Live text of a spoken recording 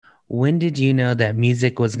When did you know that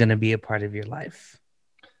music was going to be a part of your life?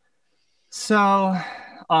 So,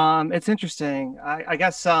 it's interesting. I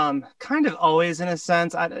guess, kind of always in a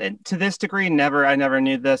sense. To this degree, never. I never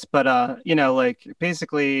knew this, but like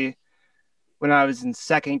basically when I was in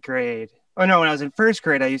second grade, or no, when I was in first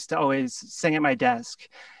grade, I used to always sing at my desk,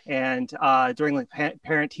 and during like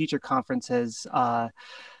parent-teacher conferences,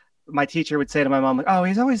 my teacher would say to my mom, like, "Oh,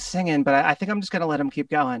 he's always singing, but I think I'm just gonna let him keep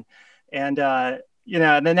going." And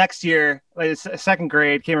and the next year, like second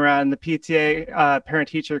grade came around, the PTA parent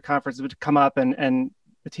teacher conference would come up, and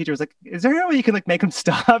the teacher was like, "Is there any way you can like make him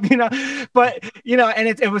stop?" But and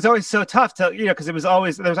it was always so tough to because it was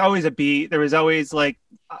always there was always a beat, there was always like.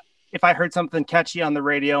 If I heard something catchy on the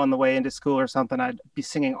radio on the way into school or something, I'd be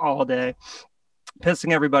singing all day,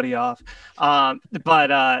 pissing everybody off.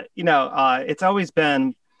 But it's always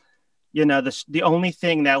been the only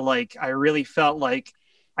thing that like I really felt like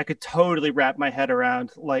I could totally wrap my head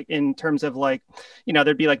around, like in terms of like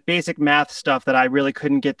there'd be like basic math stuff that I really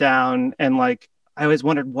couldn't get down, and like I always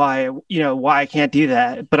wondered why I can't do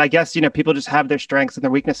that. But I guess people just have their strengths and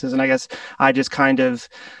their weaknesses, and I guess I just kind of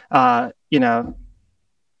uh you know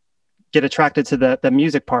get attracted to the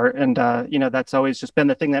music part, and that's always just been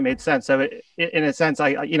the thing that made sense. So in a sense,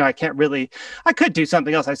 I can't really, I could do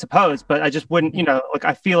something else, I suppose, but I just wouldn't, like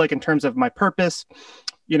I feel like in terms of my purpose,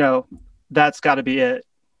 you know that's got to be it.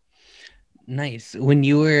 Nice. When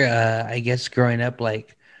you were, I guess, growing up,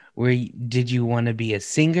 like, did you want to be a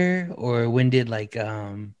singer, or when did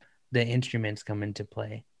the instruments come into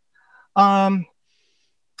play? um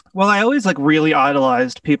well, I always like really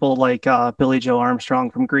idolized people like Billy Joe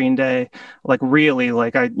Armstrong from Green Day. Like really,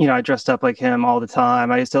 like I dressed up like him all the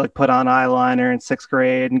time. I used to like put on eyeliner in sixth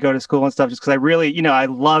grade and go to school and stuff just because I really, I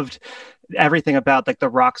loved everything about like the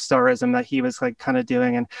rock starism that he was like kind of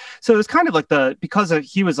doing. And so it was kind of like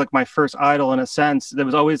he was like my first idol in a sense. There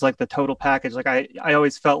was always like the total package. Like I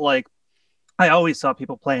always felt like I always saw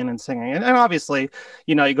people playing and singing. And obviously,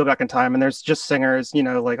 you go back in time and there's just singers,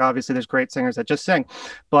 like obviously there's great singers that just sing.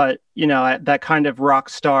 But, that kind of rock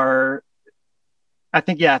star, I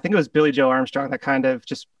think it was Billy Joe Armstrong that kind of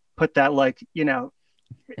just put that like,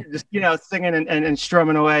 just, singing and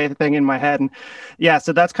strumming away the thing in my head. And yeah,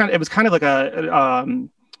 so it was kind of like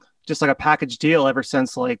just like a package deal ever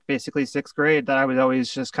since like basically sixth grade, that I would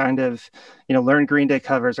always just kind of, learn Green Day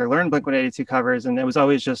covers or learn Blink-182 covers. And it was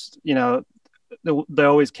always just, they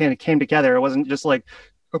always kind of came together. It wasn't just like,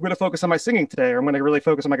 I'm going to focus on my singing today, or I'm going to really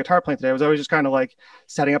focus on my guitar playing today. I was always just kind of like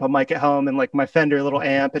setting up a mic at home and like my Fender little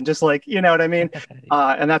amp and just like, you know what I mean?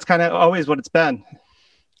 And that's kind of always what it's been.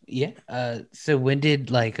 Yeah. So when did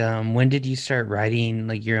you start writing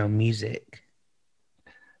like your own music?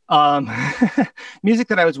 Um, Music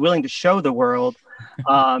that I was willing to show the world,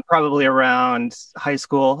 probably around high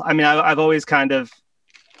school. I mean, I've always kind of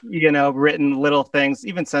written little things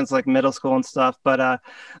even since like middle school and stuff, but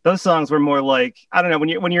those songs were more like, I don't know,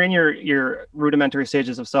 when you're in your rudimentary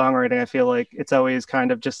stages of songwriting, I feel like it's always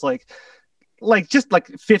kind of just like just like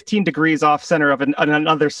 15 degrees off center of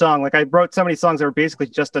another song. Like I wrote so many songs that were basically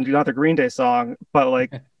just another Green Day song, but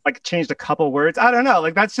like changed a couple words. I don't know.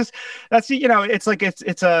 Like that's it's like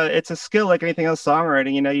it's a skill like anything else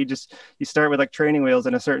songwriting. You start with like training wheels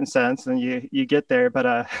in a certain sense, and you get there.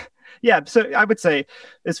 But yeah. So I would say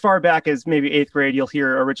as far back as maybe eighth grade, you'll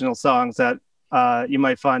hear original songs that you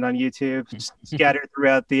might find on YouTube, just scattered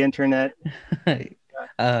throughout the internet.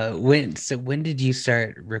 When did you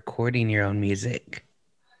start recording your own music?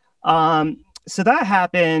 So that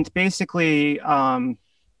happened basically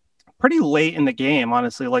pretty late in the game,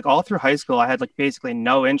 honestly. Like all through high school, I had like basically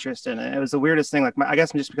no interest in it. It was the weirdest thing. Like I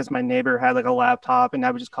guess just because my neighbor had like a laptop, and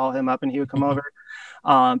I would just call him up and he would come over.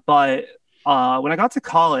 But when I got to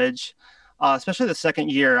college, especially the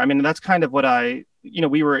second year, I mean, that's kind of what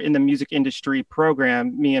we were in the music industry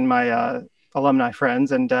program, me and my alumni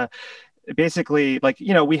friends, and basically like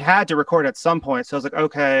we had to record at some point. So I was like,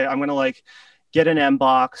 okay, I'm gonna like get an M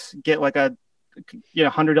box, get like a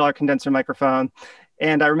 $100 condenser microphone.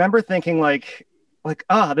 And I remember thinking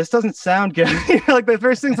this doesn't sound good. Like the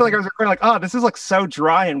first things like I was recording, like, this is like so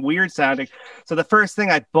dry and weird sounding. So the first thing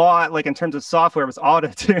I bought, like in terms of software, was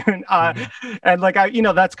Auto-Tune. And like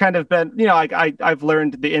that's kind of been, I've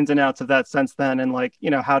learned the ins and outs of that since then, and like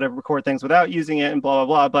how to record things without using it and blah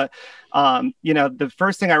blah blah. But the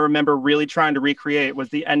first thing I remember really trying to recreate was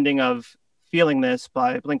the ending of Feeling This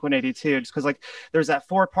by Blink-182, just because like there's that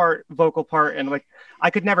 4-part vocal part, and like I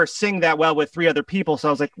could never sing that well with 3 other people. So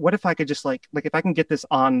I was like, what if I could just like if I can get this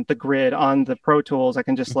on the grid on the Pro Tools, I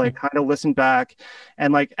can just like kind of listen back,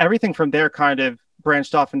 and like everything from there kind of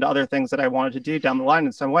branched off into other things that I wanted to do down the line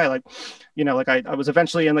in some way. Like, like I was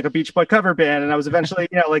eventually in like a Beach Boy cover band, and I was eventually,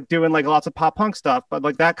 like doing like lots of pop punk stuff, but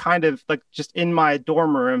like that kind of like just in my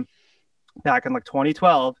dorm room back in like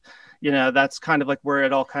 2012, that's kind of like where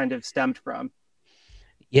it all kind of stemmed from.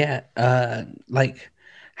 Yeah. Like,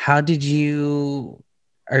 how did you,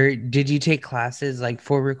 or did you take classes like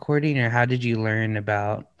for recording, or how did you learn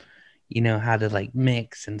about, how to like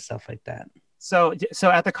mix and stuff like that? So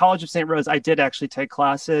at the College of St. Rose, I did actually take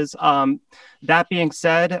classes. That being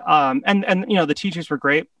said, and the teachers were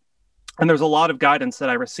great, and there's a lot of guidance that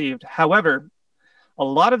I received. However, a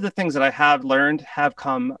lot of the things that I have learned have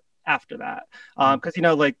come after that, because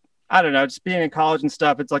like I don't know, just being in college and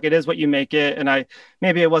stuff, it's like it is what you make it. And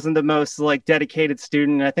maybe it wasn't the most like dedicated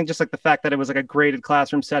student. And I think just like the fact that it was like a graded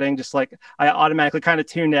classroom setting, just like I automatically kind of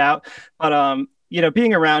tuned out. But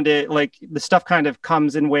being around it, like the stuff kind of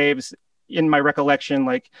comes in waves in my recollection.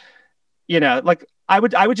 Like, like I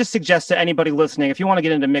would just suggest to anybody listening, if you want to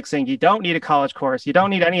get into mixing, you don't need a college course. You don't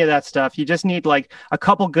need any of that stuff. You just need like a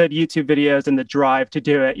couple good YouTube videos and the drive to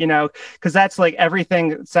do it, because that's like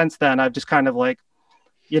everything since then. I've just kind of like,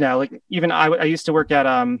 like even I used to work at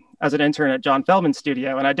as an intern at John Feldman's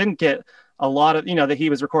studio, and I didn't get a lot of, that he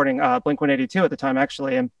was recording Blink-182 at the time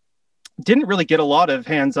actually, and didn't really get a lot of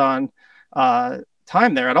hands-on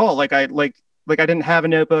time there at all. Like I didn't have a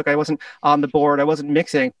notebook. I wasn't on the board. I wasn't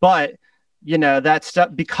mixing, but that stuff,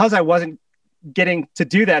 because I wasn't getting to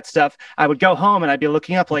do that stuff, I would go home and I'd be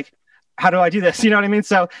looking up like, how do I do this? You know what I mean?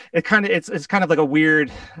 So it's kind of like a weird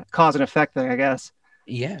cause and effect thing, I guess.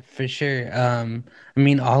 Yeah, for sure. I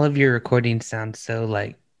mean, all of your recordings sound so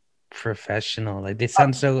like professional. Like they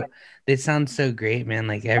sound so great, man.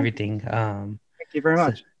 Like everything. Thank you very So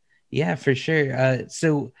much. yeah, for sure.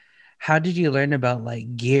 So how did you learn about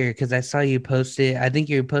like gear? Because I saw you posted, I think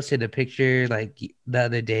you posted a picture like the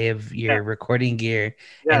other day of Yeah. your recording gear,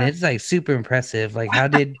 and Yeah. it's like super impressive. Like how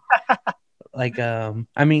did like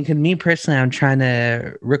I mean, cause me personally, I'm trying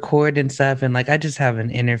to record and stuff, and like I just have an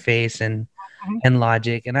interface Mhm. and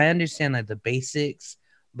Logic, and I understand like the basics,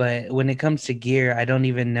 but when it comes to gear, I don't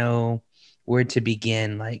even know where to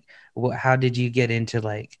begin. Like, how did you get into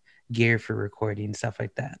like gear for recording stuff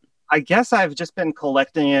like that? I guess I've just been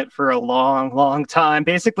collecting it for a long, long time.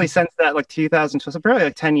 Basically, since that like 2012, so probably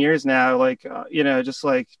like 10 years now. Like, just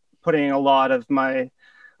like putting a lot of my,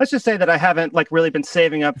 let's just say that I haven't like really been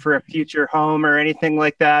saving up for a future home or anything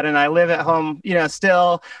like that, and I live at home,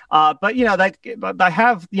 still. But but I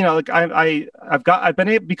have, like I've been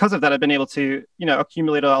able, because of that, I've been able to,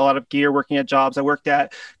 accumulate a lot of gear working at jobs. I worked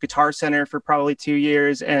at Guitar Center for probably 2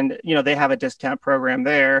 years, and they have a discount program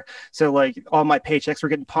there. So like all my paychecks were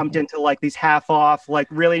getting pumped into like these half off, like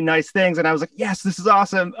really nice things, and I was like, yes, this is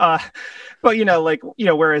awesome. But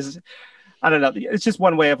whereas I don't know. It's just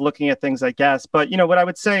one way of looking at things, I guess. But what I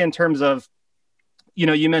would say in terms of,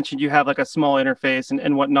 you mentioned you have like a small interface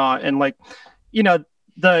and whatnot, and like,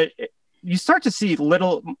 the you start to see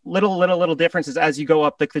little differences as you go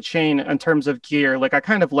up like the chain in terms of gear. Like I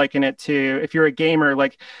kind of liken it to, if you're a gamer,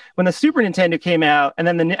 like when the Super Nintendo came out and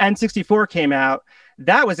then the N64 came out,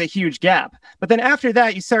 that was a huge gap. But then after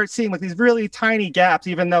that, you start seeing like these really tiny gaps,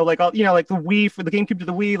 even though like all, like the Wii, for the GameCube to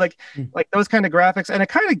the Wii, like those kind of graphics. And it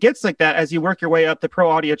kind of gets like that as you work your way up the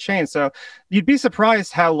pro audio chain. So you'd be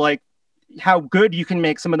surprised how good you can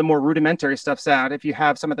make some of the more rudimentary stuff sound if you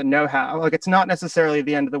have some of the know-how. Like it's not necessarily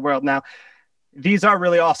the end of the world. Now, these are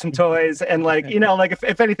really awesome toys, and like like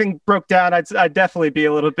if anything broke down, I'd definitely be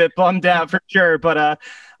a little bit bummed out for sure. But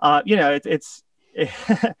it's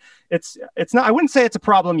it's not, I wouldn't say it's a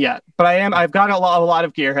problem yet, but I've got a lot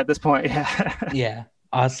of gear at this point. Yeah. Yeah,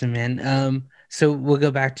 awesome, man. So we'll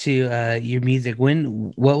go back to your music.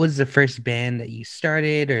 What was the first band that you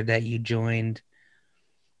started or that you joined?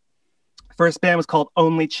 First band was called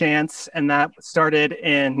Only Chance, and that started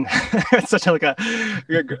in it's such a, like a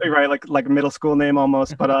right, like a middle school name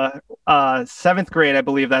almost, but seventh grade, I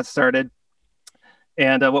believe that started.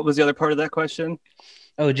 And what was the other part of that question?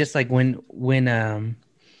 Oh, just like when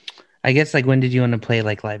I guess like when did you want to play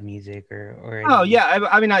like live music or Oh any... yeah,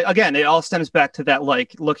 I mean, again, it all stems back to that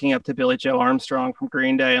like looking up to Billy Joe Armstrong from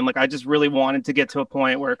Green Day, and like I just really wanted to get to a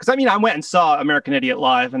point where, because I mean, I went and saw American Idiot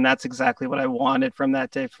live, and that's exactly what I wanted from that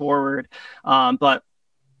day forward. But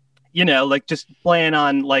like just playing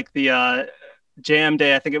on like the Jam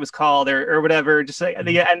Day, I think it was called, or whatever, just like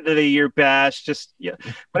the end of the year bash, just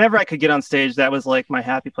whenever I could get on stage, that was like my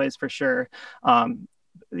happy place for sure.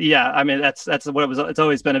 Yeah, I mean that's what it was. It's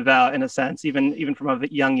always been about, in a sense, even from a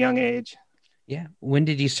young age. Yeah. When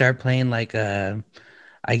did you start playing like I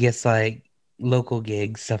guess like local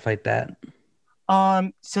gigs, stuff like that?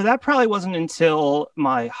 So that probably wasn't until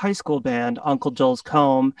my high school band, Uncle Joel's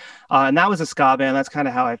Comb, and that was a ska band. That's kind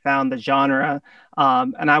of how I found the genre.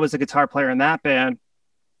 And I was a guitar player in that band.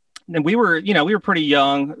 And we were pretty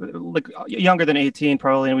young, like younger than 18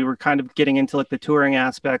 probably, and we were kind of getting into like the touring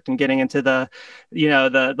aspect and getting into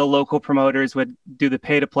the local promoters would do the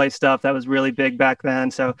pay to play stuff that was really big back then.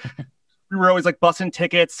 So we were always like bussing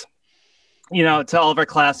tickets, to all of our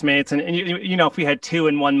classmates. And if we had two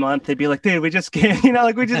in 1 month, they'd be like, dude, we just can't,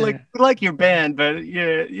 like, we just like, we like your band, but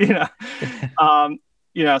um,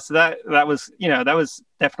 so that was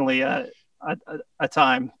definitely a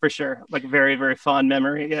time for sure. Like very, very fond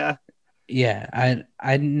memory. Yeah. Yeah,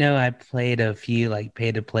 I know I played a few like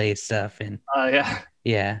pay to play stuff, and Yeah.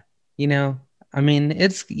 yeah, you know, I mean,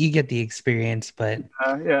 it's you get the experience, but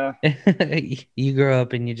Yeah. you grow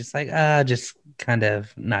up and you're just like, just kind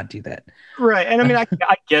of not do that. Right. And I mean, I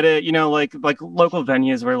get it, like local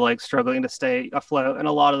venues were like struggling to stay afloat. And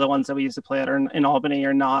a lot of the ones that we used to play at in Albany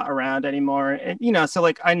are not around anymore. And, so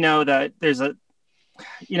like, I know that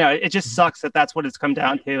it just sucks that that's what it's come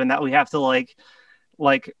down to. And that we have to like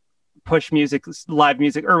push live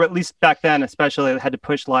music, or at least back then, especially had to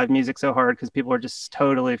push live music so hard because people were just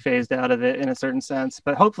totally phased out of it in a certain sense.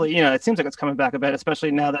 But hopefully, it seems like it's coming back a bit, especially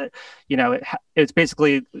now that, it's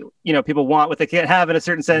basically, people want what they can't have in a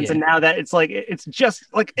certain sense. Yeah. And now that it's like, it's just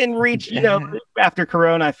like in reach, after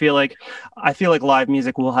Corona, I feel like live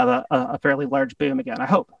music will have a fairly large boom again. I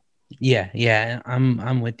hope. Yeah,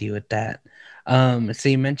 I'm with you with that. So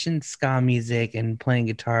you mentioned ska music and playing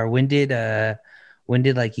guitar. When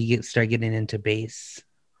did like you start getting into bass?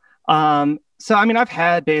 So I mean, I've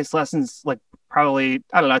had bass lessons like probably,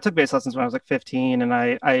 I don't know, I took bass lessons when I was like 15, and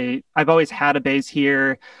I've always had a bass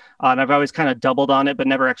here, and I've always kind of doubled on it but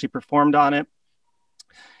never actually performed on it.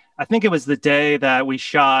 I think it was the day that we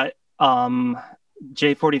shot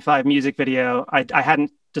J45 music video. I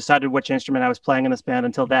hadn't decided which instrument I was playing in this band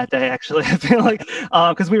until that day, actually. I feel like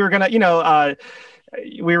because we were gonna,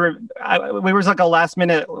 we was like a last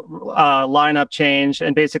minute lineup change,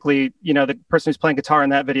 and basically, the person who's playing guitar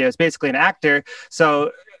in that video is basically an actor.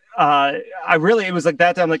 So it was like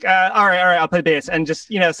that time, like, all right, I'll play bass. And just,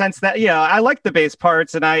 since that, I like the bass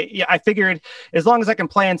parts, and I figured as long as I can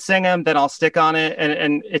play and sing them, then I'll stick on it.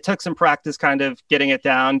 And it took some practice kind of getting it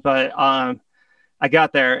down, but I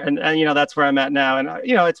got there, and that's where I'm at now. And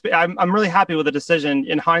I'm really happy with the decision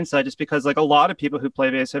in hindsight, just because like a lot of people who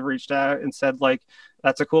play bass have reached out and said like,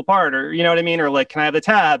 that's a cool part, or you know what I mean, or like, can I have the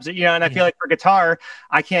tabs? And I feel like for guitar,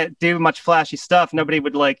 I can't do much flashy stuff. Nobody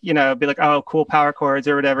would like, be like, oh, cool power chords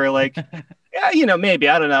or whatever. Like, yeah, maybe,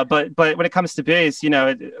 I don't know, but when it comes to bass,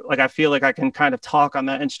 like I feel like I can kind of talk on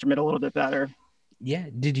that instrument a little bit better. Yeah,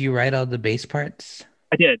 did you write all the bass parts?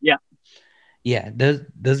 I did, yeah. Yeah,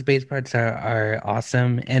 those bass parts are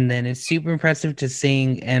awesome, and then it's super impressive to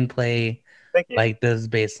sing and play Thank you. like those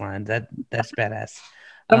bass lines. That's badass.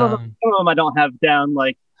 Some of them I don't have down,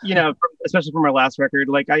 like, especially from our last record.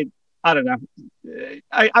 Like I don't know.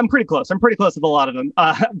 I'm pretty close. I'm pretty close with a lot of them.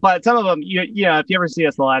 But some of them, if you ever see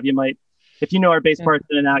us live, you might, if you know our bass parts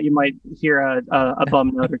in and out, you might hear a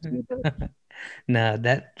bum note or two. No,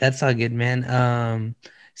 that's all good, man.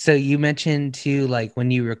 So you mentioned too, like when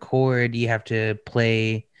you record, you have to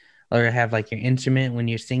play or have like your instrument when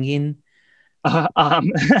you're singing. When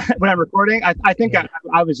I'm recording, I think Yeah.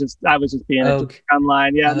 I was just being Okay.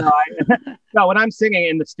 online. Yeah, no, no. When I'm singing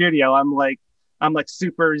in the studio, I'm like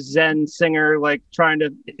super zen singer, like trying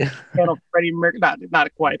to channel Freddie Mercury.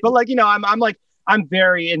 Not quite, but like I'm like I'm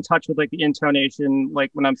very in touch with like the intonation.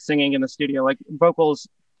 Like when I'm singing in the studio, like vocals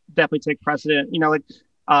definitely take precedent. Like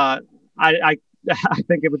I I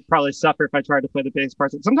think it would probably suffer if I tried to play the bass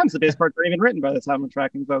parts. Sometimes the bass parts are even written by the time I'm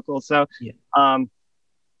tracking vocals. So, Yeah.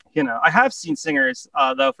 I have seen singers,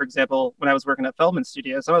 though, for example, when I was working at Feldman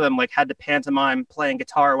Studio, some of them like had to pantomime playing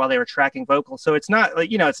guitar while they were tracking vocals. So it's not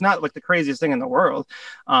like, it's not like the craziest thing in the world.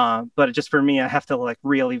 But it just for me, I have to like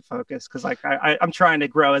really focus because like I'm trying to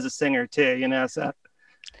grow as a singer too, so.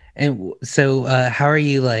 And so how are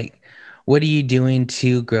you like, what are you doing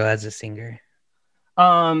to grow as a singer?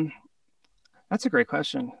 That's a great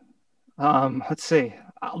question. Let's see.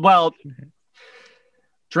 Well,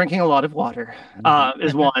 drinking a lot of water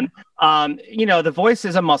is one. The voice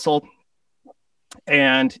is a muscle,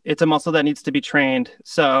 and it's a muscle that needs to be trained.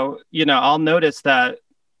 So, I'll notice that,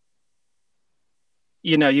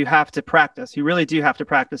 you have to practice. You really do have to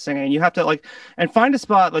practice singing. You have to and find a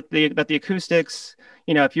spot like that the acoustics,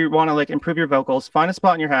 if you want to like improve your vocals, find a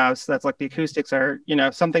spot in your house that's like the acoustics are,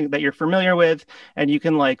 something that you're familiar with, and you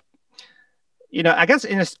can like I guess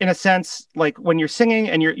in a sense, like when you're singing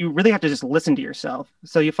and you really have to just listen to yourself.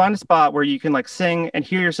 So you find a spot where you can like sing and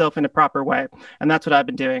hear yourself in a proper way. And that's what I've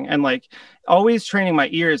been doing. And like always training my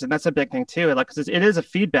ears. And that's a big thing too. Like, cause it is a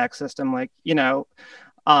feedback system. Like,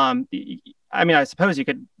 um, I mean, I suppose you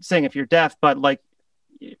could sing if you're deaf, but like,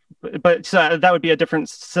 but so that would be a different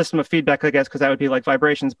system of feedback, I guess, because that would be like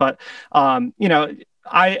vibrations. But,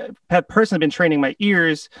 I have personally been training my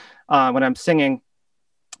ears when I'm singing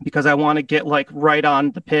because I want to get like right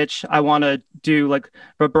on the pitch. I want to do like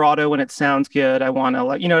vibrato when it sounds good. I want to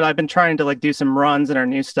like, I've been trying to like do some runs in our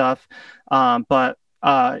new stuff. But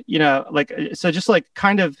like, so just like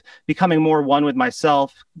kind of becoming more one with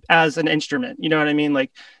myself as an instrument, you know what I mean?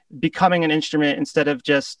 Like becoming an instrument instead of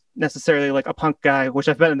just necessarily like a punk guy, which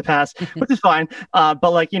I've been in the past, which is fine.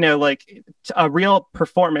 But like, like a real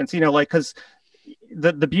performance, like, cause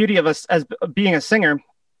the beauty of us as being a singer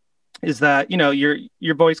is that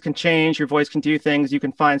your voice can change, your voice can do things, you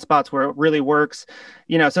can find spots where it really works,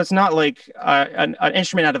 so it's not like an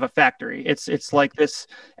instrument out of a factory. It's like this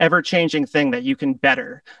ever-changing thing that you can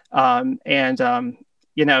better,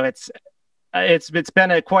 it's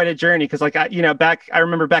been quite a journey because like I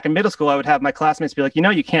remember back in middle school I would have my classmates be like,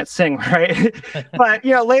 you can't sing, right? But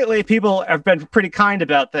lately people have been pretty kind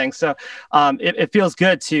about things, so it feels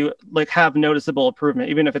good to like have noticeable improvement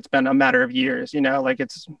even if it's been a matter of years, like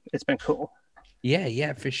it's been cool.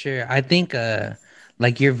 Yeah, for sure. I think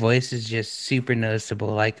like your voice is just super noticeable.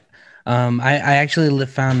 Like I actually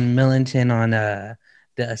found Millington on the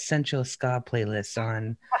Essential Ska playlist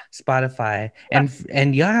on Spotify,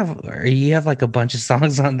 and you have like a bunch of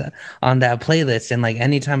songs on that playlist, and like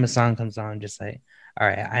anytime a song comes on, I'm just like, all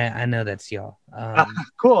right, I know that's y'all.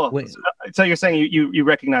 Cool. So you're saying you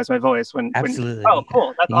recognize my voice when absolutely. Oh,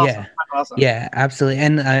 cool. That's awesome. Yeah. That's awesome. Yeah, absolutely.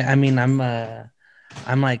 And I mean,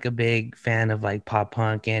 I'm like a big fan of like pop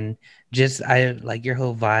punk, and just I like your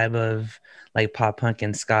whole vibe of like pop punk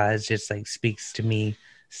and ska is just like speaks to me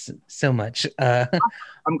so much.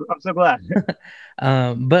 I'm so glad.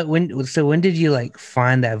 But when did you like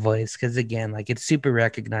find that voice? Because again, like it's super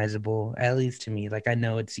recognizable, at least to me. Like I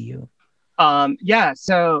know it's you. Yeah,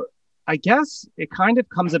 so I guess it kind of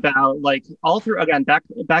comes about like all through again back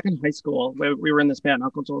in high school. We were in this band,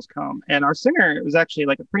 Uncle Joel's Comb, and our singer was actually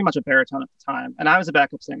like pretty much a baritone at the time, and I was a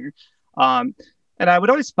backup singer. Um, and I would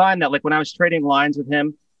always find that like when I was trading lines with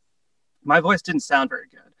him, my voice didn't sound very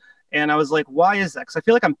good. And I was like, why is that? Because I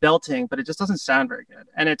feel like I'm belting, but it just doesn't sound very good.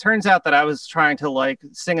 And it turns out that I was trying to like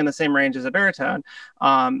sing in the same range as a baritone.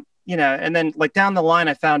 And then like down the line,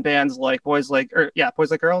 I found bands like Boys Like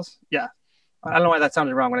Girls. Yeah. I don't know why that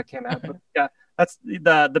sounded wrong when it came out, but yeah, that's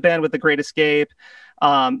the band with The Great Escape,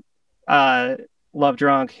 Love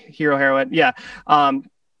Drunk, Hero Heroine. Yeah.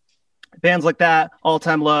 Bands like that, All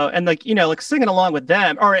Time Low, and like like singing along with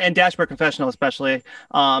them, and Dashboard Confessional especially,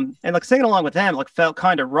 and like singing along with them like felt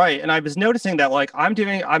kind of right. And I was noticing that like I'm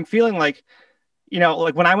feeling like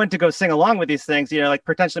like when I went to go sing along with these things, like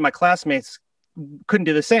potentially my classmates couldn't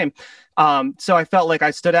do the same. So I felt like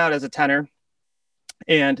I stood out as a tenor,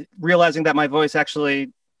 and realizing that my voice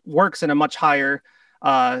actually works in a much higher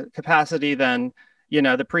capacity than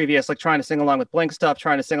the previous, like trying to sing along with Blink stuff,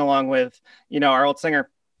 trying to sing along with our old singer.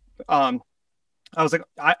 I was like,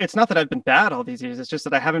 it's not that I've been bad all these years. It's just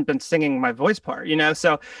that I haven't been singing my voice part,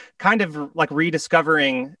 so kind of like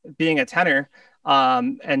rediscovering being a tenor,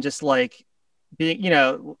 and just like being,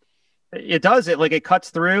 it cuts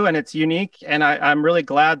through and it's unique. And I'm really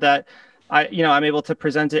glad that I'm able to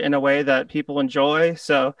present it in a way that people enjoy.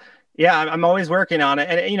 So yeah, I'm always working on it.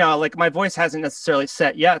 And, like my voice hasn't necessarily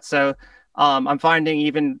set yet. So I'm finding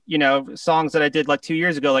even, songs that I did like 2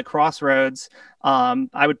 years ago, like Crossroads,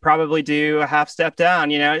 I would probably do a half step down,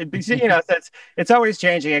 it's always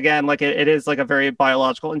changing again. Like it is like a very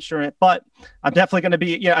biological instrument, but I'm definitely going to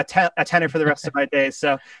be, a tenor for the rest of my days.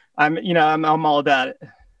 So I'm all about it.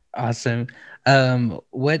 Awesome.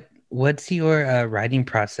 What's your writing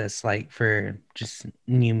process like for just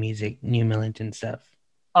new music, new Millington stuff?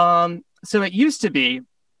 So it used to be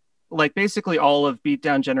like basically all of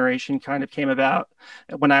Beatdown Generation kind of came about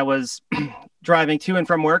when I was driving to and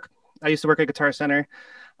from work. I used to work at Guitar Center.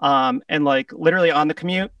 And like literally on the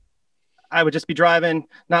commute, I would just be driving,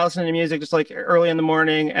 not listening to music, just like early in the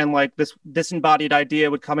morning. And like this disembodied idea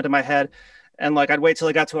would come into my head. And like, I'd wait till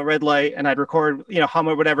I got to a red light and I'd record, hum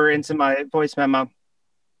or whatever into my voice memo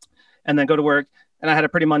and then go to work. And I had a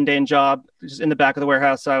pretty mundane job just in the back of the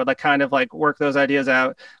warehouse. So I would like kind of like work those ideas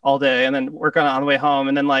out all day and then work on the way home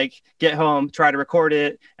and then like get home, try to record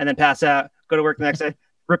it and then pass out, go to work the next day,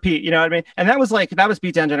 repeat, you know what I mean? And that was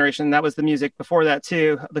Beatdown Generation. That was the music before that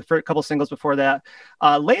too, the first couple singles before that.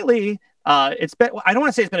 Lately, It's been, I don't want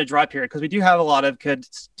to say it's been a dry period because we do have a lot of good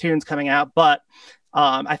tunes coming out, but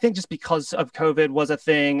I think just because of COVID was a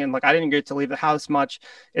thing, and like I didn't get to leave the house much.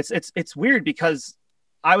 It's weird because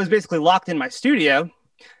I was basically locked in my studio,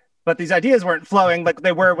 but these ideas weren't flowing like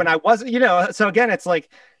they were when I wasn't, you know. So again, it's like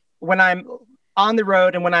when I'm on the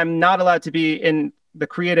road and when I'm not allowed to be in the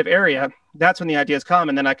creative area, that's when the ideas come,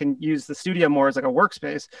 and then I can use the studio more as like a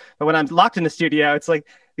workspace. But when I'm locked in the studio, it's like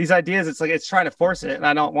these ideas, it's like it's trying to force it, and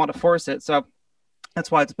I don't want to force it. So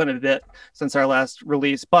that's why it's been a bit since our last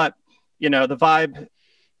release. But you know, the vibe,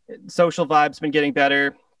 social vibe's been getting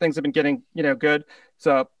better. Things have been getting, you know, good.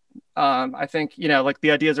 So I think, you know, like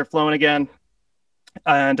the ideas are flowing again,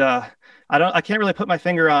 and I can't really put my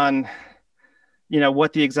finger on, you know,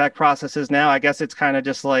 what the exact process is now. I guess it's kind of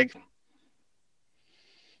just like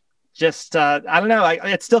I don't know.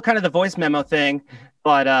 It's still kind of the voice memo thing,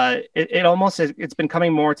 but it almost it's been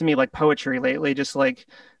coming more to me like poetry lately. Just like,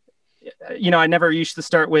 you know, I never used to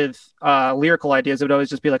start with lyrical ideas. It would always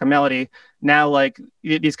just be like a melody. Now, like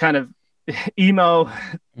these kind of emo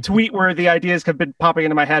tweet worthy ideas have been popping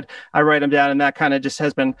into my head. I write them down, and that kind of just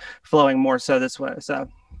has been flowing more so this way. So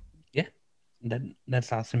Yeah,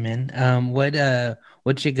 that's awesome, man.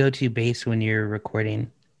 What's your go-to bass when you're recording?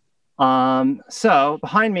 So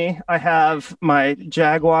behind me, I have my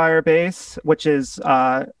Jaguar bass, which is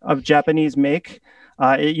of Japanese make.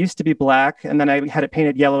 It used to be black, and then I had it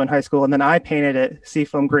painted yellow in high school, and then I painted it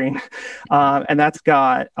seafoam green. And that's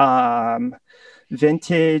got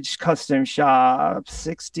vintage custom shop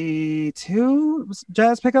 62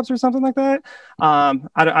 jazz pickups or something like that.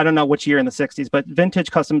 I don't know which year in the 60s, but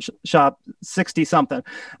vintage custom shop 60 something.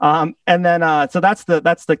 And then so that's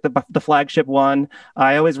like the flagship one.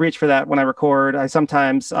 I always reach for that when I record. I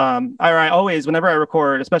sometimes I always, whenever I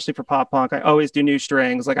record, especially for pop punk, I always do new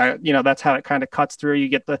strings. Like you know, that's how it kind of cuts through. You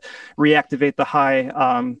get the reactivate the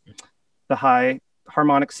high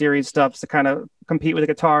harmonic series stuff to kind of compete with the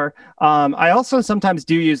guitar. I also sometimes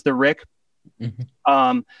do use the Rick.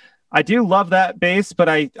 Mhm. I do love that bass, but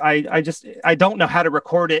I don't know how to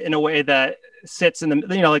record it in a way that sits in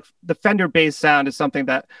the, you know, like the Fender bass sound is something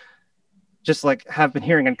that just like have been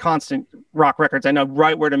hearing in constant rock records. I know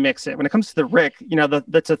right where to mix it. When it comes to the Rick, you know,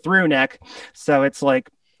 that's a through neck, so it's like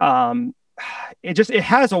it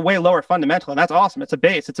has a way lower fundamental, and that's awesome. It's a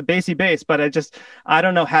bassy bass, but I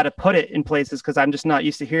don't know how to put it in places because I'm just not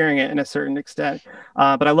used to hearing it in a certain extent.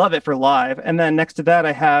 But I love it for live. And then next to that,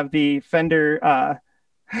 I have the Fender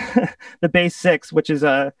the Bass 6, which is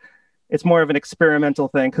it's more of an experimental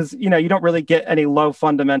thing because, you know, you don't really get any low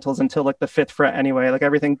fundamentals until like the fifth fret anyway. Like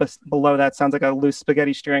everything below that sounds like a loose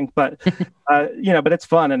spaghetti string, but you know, but it's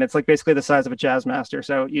fun, and it's like basically the size of a jazz master,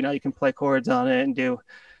 so you know you can play chords on it and do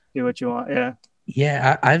what you want. Yeah.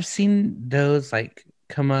 Yeah, I've seen those like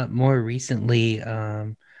come up more recently.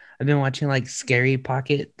 I've been watching like Scary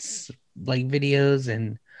Pockets like videos,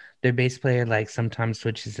 and their bass player like sometimes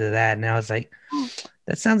switches to that, and I was like,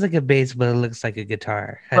 that sounds like a bass, but it looks like a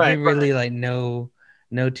guitar. I Right. didn't Right. really like know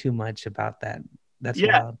too much about that. That's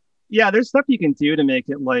Yeah. wild. Yeah. There's stuff you can do to make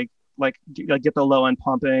it like get the low end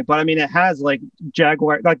pumping, but I mean, it has like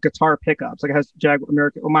Jaguar, like guitar pickups. Like it has Jaguar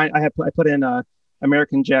American. Well, I put in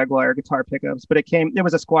American Jaguar guitar pickups, but it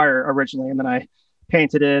was a Squire originally, and then I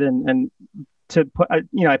painted it and to put,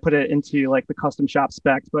 you know, I put it into like the custom shop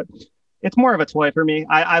specs, but it's more of a toy for me.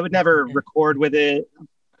 I would never record with it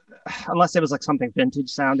unless it was like something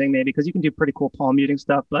vintage sounding, maybe, because you can do pretty cool palm muting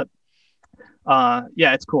stuff. But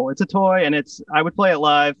yeah, it's cool. It's a toy, and I would play it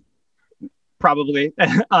live probably.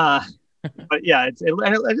 But yeah,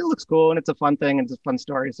 it looks cool, and it's a fun thing, and it's a fun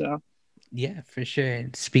story. So Yeah, for sure.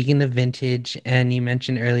 Speaking of vintage, and you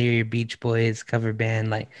mentioned earlier your Beach Boys cover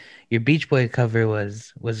band, like your Beach Boy cover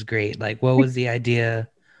was great. Like, what was the idea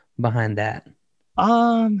behind that?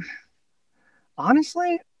 um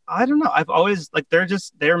honestly, I don't know. I've always like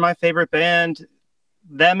they're my favorite band.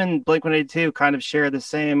 Them and Blink-182 kind of share the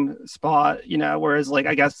same spot, you know, whereas like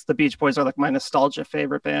I guess the Beach Boys are like my nostalgia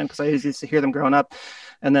favorite band because I used to hear them growing up.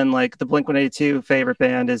 And then like the Blink-182 favorite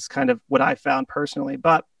band is kind of what I found personally.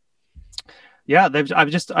 But yeah,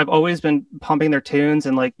 I've always been pumping their tunes,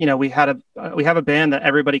 and like, you know, we have a band that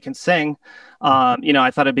everybody can sing. You know,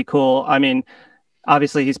 I thought it'd be cool. I mean,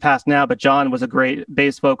 obviously he's passed now, but John was a great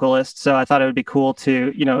bass vocalist, so I thought it would be cool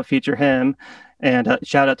to, you know, feature him. And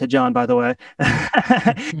shout out to John, by the way.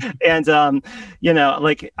 And you know,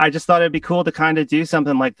 like I just thought it'd be cool to kind of do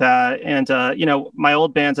something like that. And you know, my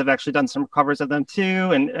old bands have actually done some covers of them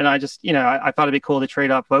too, and I just, you know, I thought it'd be cool to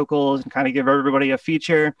trade off vocals and kind of give everybody a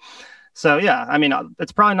feature. So yeah, I mean,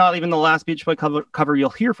 it's probably not even the last Beach Boy cover you'll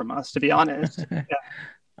hear from us, to be honest.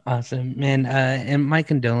 Awesome, man. And my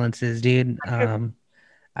condolences, dude.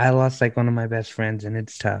 I lost like one of my best friends, and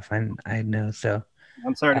it's tough. I know. So,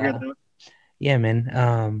 I'm sorry to hear uh, that. yeah,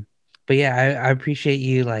 man. But yeah, I appreciate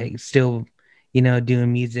you like still,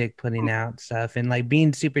 doing music, putting out stuff, and like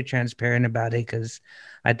being super transparent about it because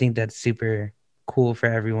I think that's super cool for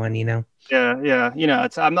everyone. Yeah, yeah.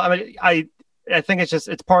 It's I'm not. I think it's just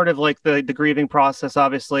it's part of like the grieving process,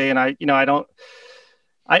 obviously, and I don't.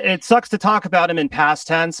 It sucks to talk about him in past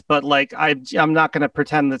tense, but like I'm not going to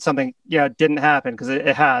pretend that something didn't happen because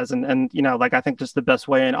it has, and like I think just the best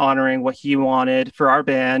way in honoring what he wanted for our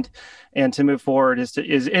band and to move forward is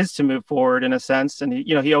to move forward in a sense. And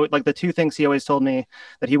he always like the two things he always told me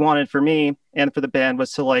that he wanted for me and for the band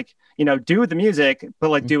was to like do the music, but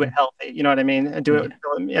like do it Mhm. healthy. You know what I mean? And do it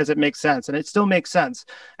Yeah. as it makes sense, and it still makes sense.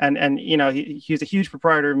 And he's a huge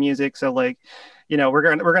proprietor of music, so like we're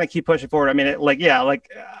gonna keep pushing forward. I mean,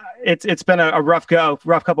 it's been a rough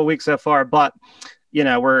couple of weeks so far, but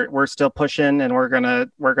we're still pushing, and we're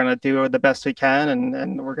gonna do the best we can,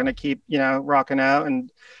 and we're gonna keep rocking out,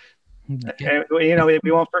 Yeah. and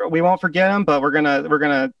we won't forget him, but we're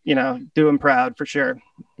gonna do him proud for sure.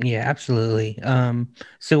 Yeah, absolutely.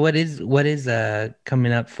 So what is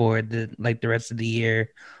coming up for the rest of the year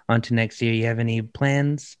onto next year? You have any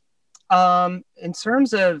plans? In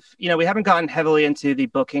terms of, we haven't gotten heavily into the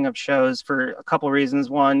booking of shows for a couple of reasons.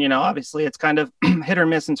 One, obviously it's kind of hit or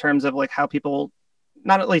miss in terms of like how people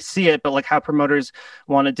not at least see it, but like how promoters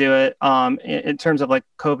want to do it. In terms of like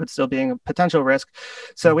COVID still being a potential risk.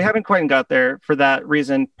 So we Mhm. haven't quite got there for that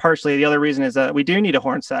reason. Partially, the other reason is that we do need a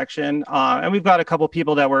horn section. And we've got a couple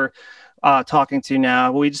people that we're talking to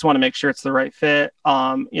now. We just want to make sure it's the right fit.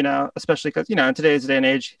 Especially because, in today's day and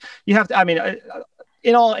age, you have to, I mean,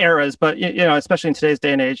 in all eras, but especially in today's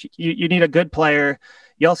day and age, you need a good player.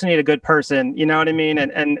 You also need a good person. You know what I mean?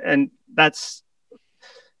 And that's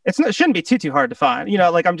it shouldn't be too hard to find.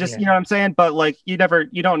 Like I'm just Yeah. what I'm saying, but like you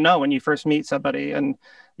don't know when you first meet somebody, and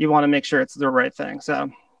you want to make sure it's the right thing. So,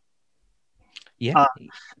 Yeah. uh,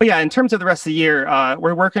 but yeah, in terms of the rest of the year,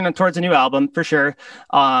 we're working towards a new album for sure.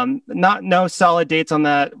 Not no solid dates on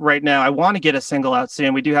that right now. I want to get a single out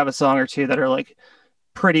soon. We do have a song or two that are like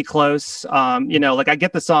pretty close. Like I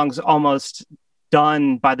get the songs almost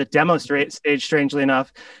done by the demo stage, strangely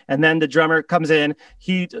enough. And then the drummer comes in,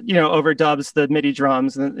 he, overdubs the MIDI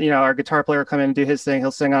drums, and, our guitar player will come in and do his thing.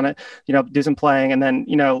 He'll sing on it, do some playing. And then,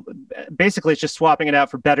 basically it's just swapping it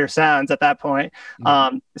out for better sounds at that point.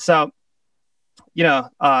 Yeah. We're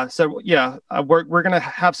gonna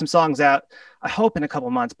have some songs out. I hope in a couple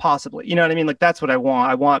months, possibly. You know what I mean? Like that's what I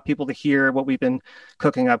want. I want people to hear what we've been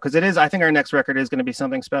cooking up because it is. I think our next record is going to be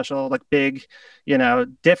something special, like big,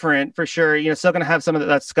 different for sure. Still going to have some of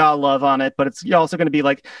that ska love on it, but it's also going to be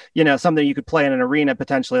like, something you could play in an arena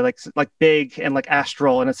potentially, like big and like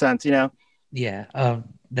astral in a sense. Yeah.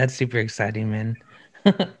 That's super exciting, man.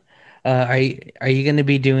 Are you gonna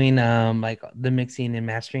be doing like the mixing and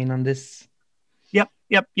mastering on this? Yep.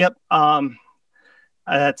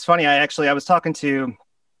 It's funny. I was talking to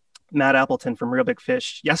Matt Appleton from Real Big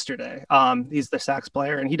Fish yesterday. He's the sax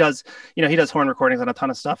player, and he does horn recordings on a ton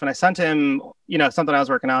of stuff. And I sent him, something I was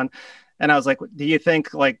working on, and I was like, "Do you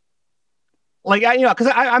think like because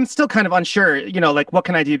I'm still kind of unsure, like what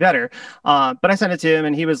can I do better?" But I sent it to him,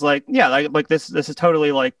 and he was like, "Yeah, like this is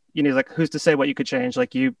totally like like who's to say what you could change?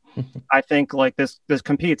 Like I think like this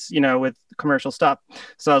competes, with commercial stuff."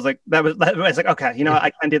 So I was like, that was like, okay,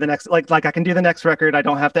 I can do the next like I can do the next record. I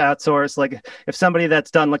don't have to outsource. Like if somebody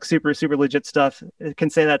that's done like super super legit stuff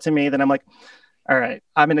can say that to me, then I'm like, all right,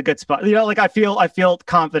 I'm in a good spot. Like I feel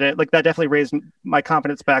confident. Like that definitely raised my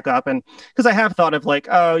confidence back up. And because I have thought of like,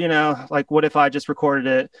 oh, like what if I just recorded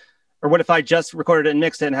it, or what if I just recorded it and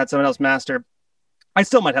mixed it and had someone else master? I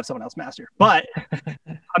still might have someone else master, but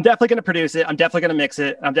I'm definitely going to produce it. I'm definitely going to mix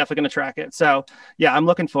it. I'm definitely going to track it. So yeah, I'm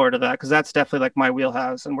looking forward to that because that's definitely like my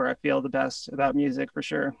wheelhouse and where I feel the best about music for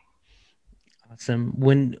sure. Awesome.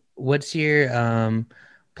 What's your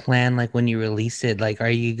plan like when you release it? Like, are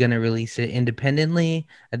you gonna release it independently?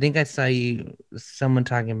 I think I saw someone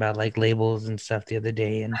talking about like labels and stuff the other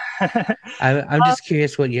day, and I'm just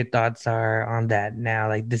curious what your thoughts are on that now,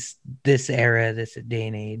 like this era, this day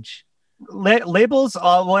and age. Labels,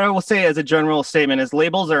 what I will say as a general statement is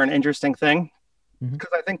labels are an interesting thing Mhm.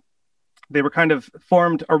 because I think they were kind of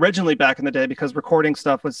formed originally back in the day because recording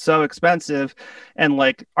stuff was so expensive, and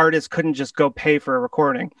like artists couldn't just go pay for a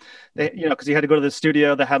recording. They, because you had to go to the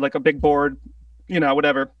studio that had like a big board,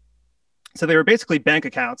 whatever. So they were basically bank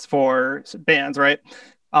accounts for bands, right?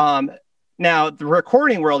 Um, Now the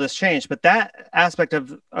recording world has changed, but that aspect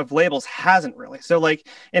of labels hasn't really. So like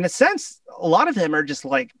in a sense, a lot of them are just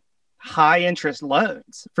like high interest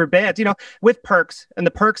loans for bands, with perks. And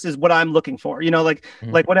the perks is what I'm looking for, like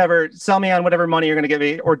whatever, sell me on whatever money you're going to give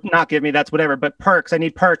me or not give me, that's whatever, but perks, I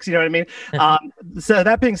need perks, you know what I mean? So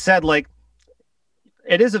that being said, like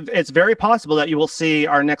it's very possible that you will see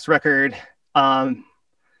our next record,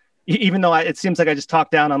 even though it seems like I just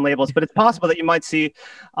talked down on labels, but it's possible that you might see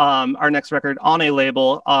our next record on a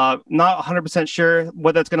label. Not 100% sure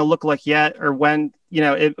what that's going to look like yet or when,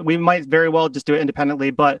 we might very well just do it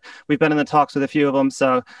independently, but we've been in the talks with a few of them.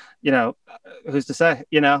 So, who's to say,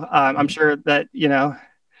 I'm sure that,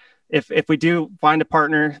 if we do find a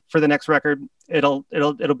partner for the next record, it'll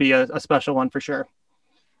be a special one for sure.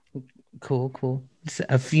 Cool.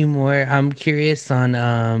 A few more. I'm curious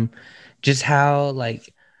on just how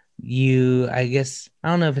like I guess I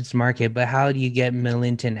don't know if it's market, but how do you get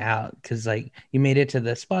Millington out? Because like you made it to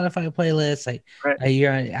the Spotify playlist, like right.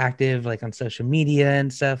 You're active like on social media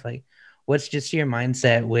and stuff. Like, what's just your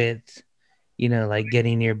mindset with, like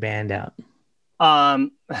getting your band out?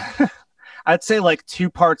 I'd say like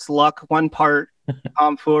 2 parts luck, 1 part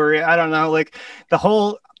tomfoolery. I don't know, like the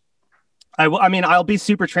whole. I mean, I'll be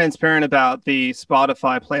super transparent about the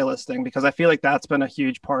Spotify playlist thing because I feel like that's been a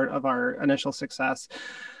huge part of our initial success.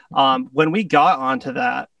 When we got onto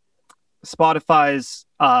that, Spotify's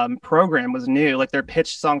program was new, like their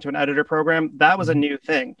pitch song to an editor program. That was a new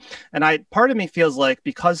thing. And part of me feels like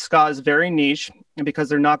because ska is very niche and because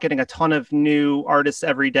they're not getting a ton of new artists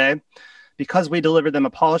every day, because we delivered them a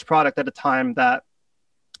polished product at a time that,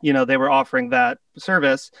 they were offering that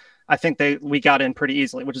service, I think we got in pretty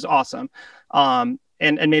easily, which is awesome. And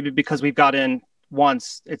maybe because we've got in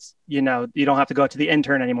once, it's, you don't have to go to the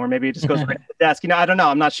intern anymore. Maybe it just goes right to the desk. I don't know.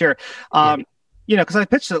 I'm not sure. Because I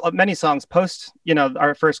pitched many songs post,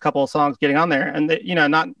 our first couple of songs getting on there and,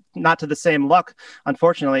 not to the same luck,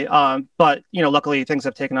 unfortunately. But, luckily things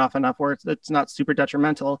have taken off enough where it's not super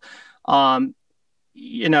detrimental.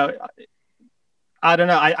 I don't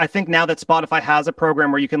know. I think now that Spotify has a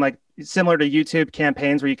program where you can like similar to YouTube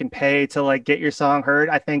campaigns where you can pay to like get your song heard.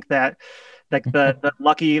 I think that like the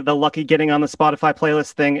lucky getting on the Spotify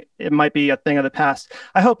playlist thing, it might be a thing of the past.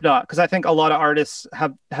 I hope not, because I think a lot of artists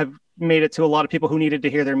have made it to a lot of people who needed to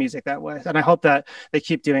hear their music that way. And I hope that they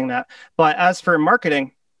keep doing that. But as for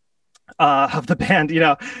marketing of the band,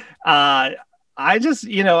 I just,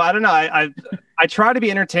 I don't know. I try to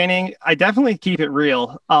be entertaining. I definitely keep it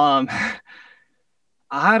real.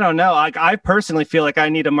 I don't know. I personally feel like I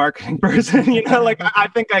need a marketing person, like I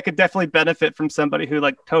think I could definitely benefit from somebody who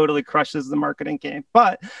like totally crushes the marketing game.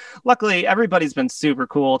 But luckily everybody's been super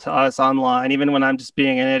cool to us online, even when I'm just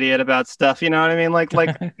being an idiot about stuff, you know what I mean? Like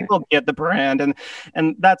people get the brand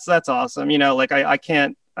and that's awesome. Like I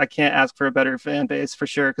can't ask for a better fan base for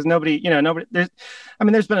sure. Cause nobody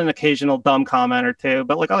there's been an occasional dumb comment or two,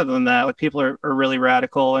 but like, other than that, like people are really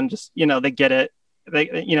radical and just, they get it. They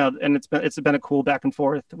and it's been a cool back and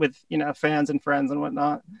forth with fans and friends and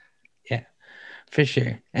whatnot. Yeah, for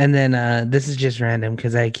sure. And then this is just random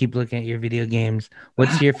because I keep looking at your video games.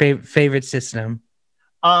 What's your favorite system?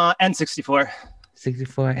 N64.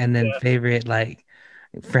 64. And then favorite like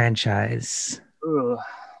franchise. Ooh.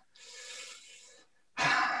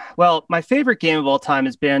 Well, my favorite game of all time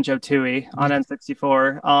is Banjo-Tooie on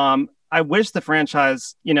N64. I wish the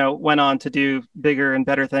franchise, went on to do bigger and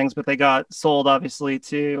better things, but they got sold obviously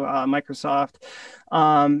to Microsoft.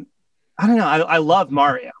 I don't know. I love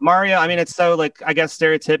Mario. I mean, it's so like, I guess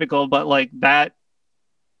stereotypical, but like that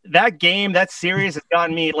game, that series has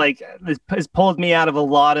gotten me like, has pulled me out of a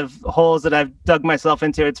lot of holes that I've dug myself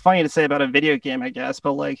into. It's funny to say about a video game, I guess,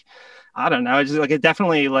 but like, I don't know. It's just like, it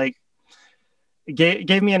definitely like,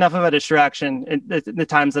 gave me enough of a distraction in the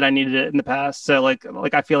times that I needed it in the past. So like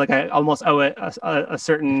I feel like I almost owe it a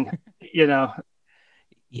certain, Yeah.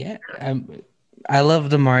 I love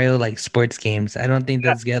the Mario like sports games. I don't think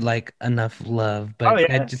those get like enough love, but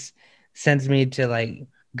that just sends me to like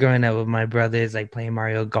growing up with my brothers, like playing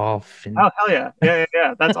Mario Golf. And... Oh, hell yeah.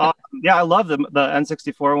 Yeah. That's awesome. Yeah. I love the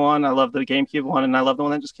N64 one. I love the GameCube one. And I love the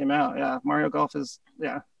one that just came out. Yeah. Mario Golf that's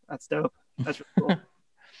dope. That's really cool.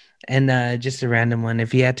 And just a random one.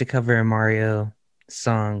 If you had to cover a Mario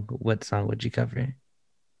song, what song would you cover?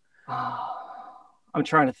 I'm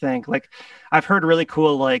trying to think. Like, I've heard really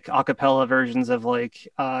cool like a cappella versions of like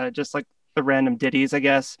just like the random ditties, I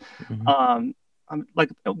guess. Mm-hmm. I'm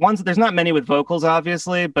like ones. There's not many with vocals,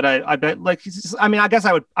 obviously, but I bet like I guess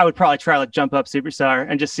I would probably try like Jump Up Superstar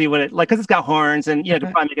and just see what it like because it's got horns and to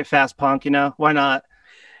probably make it fast punk. Why not?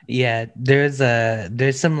 Yeah, there's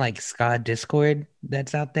some like ska Discord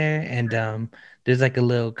that's out there, and there's like a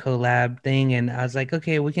little collab thing, and I was like,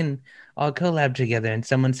 okay, we can all collab together. And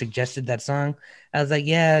someone suggested that song. I was like,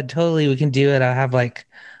 yeah, totally, we can do it. I'll have like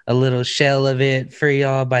a little shell of it for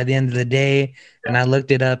y'all by the end of the day. And I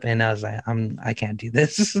looked it up, and I was like, I can't do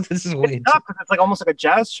this. This is It's way too. tough because it's like almost like a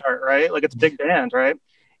jazz chart, right? Like it's big band, right?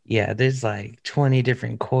 Yeah, there's like 20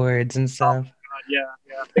 different chords and Oh stuff. my God, yeah,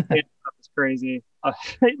 yeah. Big band stuff is crazy.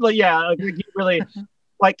 Like yeah, like you really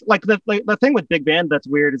like the thing with big band that's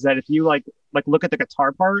weird is that if you like look at the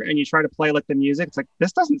guitar part and you try to play like the music, it's like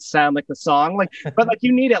this doesn't sound like the song. Like, but like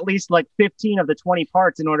you need at least like 15 of the 20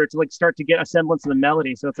 parts in order to like start to get a semblance of the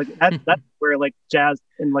melody. So it's like that's where like jazz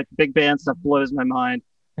and like big band stuff blows my mind.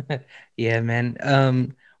 Yeah,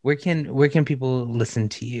 man. Where can people listen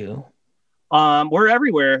to you? We're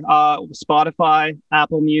everywhere. Spotify,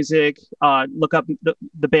 Apple Music. Look up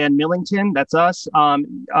the band Millington. That's us.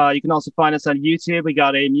 You can also find us on YouTube. We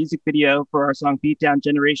got a music video for our song "Beatdown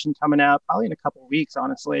Generation" coming out probably in a couple of weeks,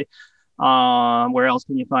 honestly. Where else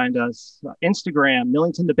can you find us? Instagram,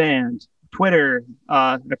 Millington the band. Twitter.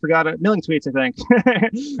 I forgot it. Milling tweets, I think.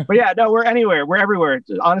 But yeah, no, we're anywhere. We're everywhere.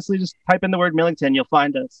 Honestly, just type in the word Millington, you'll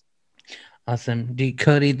find us. Awesome. Dude,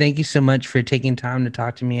 Cody, thank you so much for taking time to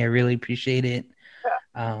talk to me. I really appreciate it.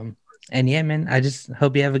 And yeah, man, I just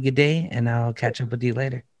hope you have a good day, and I'll catch up with you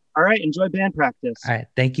later. All right. Enjoy band All practice. right.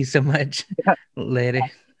 Thank you so much. Later.